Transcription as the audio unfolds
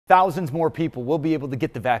Thousands more people will be able to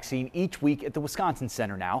get the vaccine each week at the Wisconsin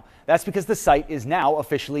Center now. That's because the site is now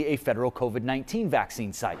officially a federal COVID-19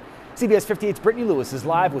 vaccine site. CBS 58's Brittany Lewis is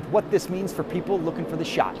live with what this means for people looking for the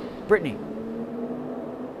shot. Brittany.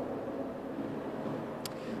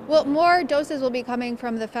 Well, more doses will be coming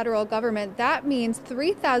from the federal government. That means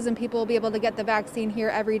 3,000 people will be able to get the vaccine here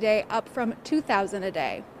every day, up from 2,000 a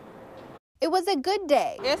day. It was a good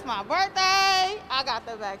day. It's my birthday. I got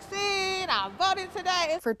the vaccine. I voted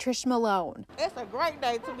today. For Trish Malone. It's a great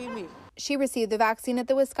day to be me. She received the vaccine at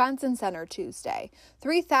the Wisconsin Center Tuesday.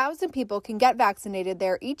 3,000 people can get vaccinated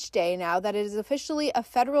there each day now that it is officially a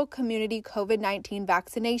federal community COVID-19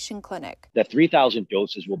 vaccination clinic. The 3,000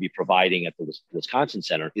 doses we'll be providing at the Wisconsin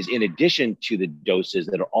Center is in addition to the doses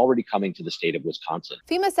that are already coming to the state of Wisconsin.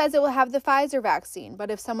 FEMA says it will have the Pfizer vaccine,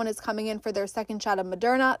 but if someone is coming in for their second shot of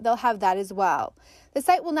Moderna, they'll have that as well. The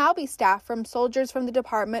site will now be staffed from soldiers from the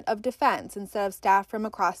Department of Defense instead of staff from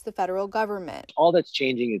across the federal government. All that's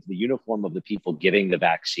changing is the uniform of the people getting the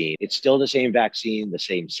vaccine. It's still the same vaccine, the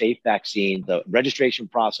same safe vaccine. The registration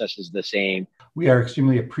process is the same. We are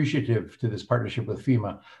extremely appreciative to this partnership with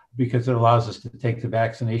FEMA because it allows us to take the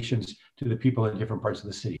vaccinations to the people in different parts of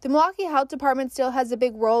the city. The Milwaukee Health Department still has a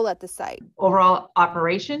big role at the site. Overall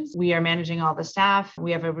operations, we are managing all the staff.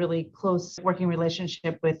 We have a really close working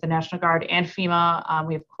relationship with the National Guard and FEMA.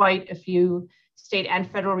 We have quite a few state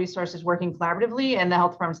and federal resources working collaboratively, and the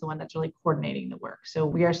health department is the one that's really coordinating the work. So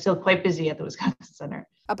we are still quite busy at the Wisconsin Center.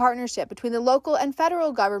 A partnership between the local and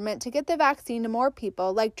federal government to get the vaccine to more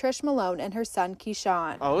people like Trish Malone and her son,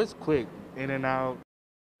 Keyshawn. Oh, it's quick, in and out.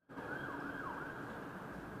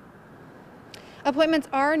 Appointments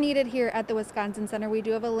are needed here at the Wisconsin Center. We do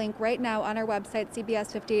have a link right now on our website,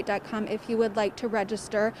 cbs58.com, if you would like to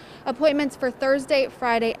register. Appointments for Thursday,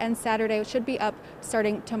 Friday, and Saturday should be up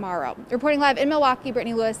starting tomorrow. Reporting live in Milwaukee,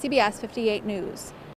 Brittany Lewis, CBS 58 News.